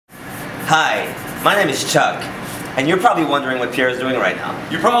Hi, my name is Chuck, and you're probably wondering what Pierre is doing right now.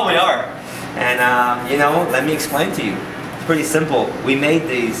 You probably are. And you know, let me explain to you. It's pretty simple. We made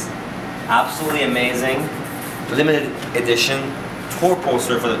these absolutely amazing limited edition tour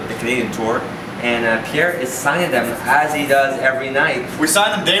poster for the Canadian tour, and Pierre is signing them as he does every night. We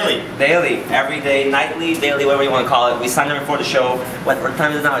sign them daily. Daily, every day, nightly, daily, whatever you want to call it. We sign them before the show. What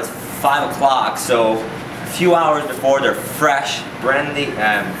time is it now? It's 5 o'clock, so a few hours before, they're fresh, brand new,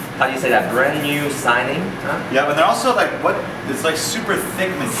 how do you say that? Brand new signing. Huh? Yeah, but they're also like, it's like super thick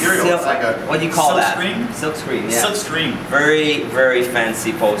material. It's like a what do you call that? Silk screen? Silk screen, yeah. Silk screen. Very, very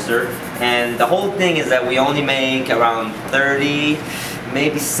fancy poster. And the whole thing is that we only make around 30,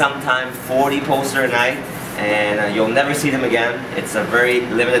 maybe sometime 40 poster a night. And you'll never see them again. It's a very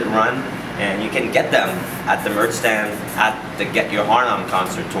limited run. And you can get them at the merch stand at the Get Your Heart On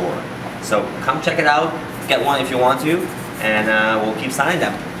concert tour. So come check it out. Get one if you want to. And we'll keep signing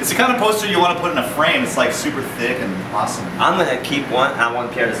them. It's the kind of poster you want to put in a frame. It's like super thick and awesome. I'm gonna keep one. I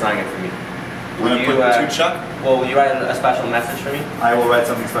want Pierre to sign it for me. You want to put to Chuck? Well, will you write a special message for me? I will write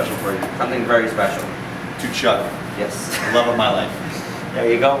something special for you. Something very special. To Chuck. Yes. Love of my life.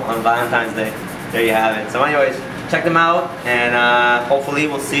 There you go, on Valentine's Day. There you have it. So anyways, check them out, and hopefully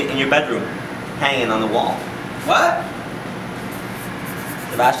we'll see it in your bedroom, hanging on the wall. What?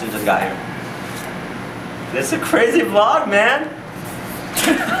 Sebastian just got here. This is a crazy vlog, man.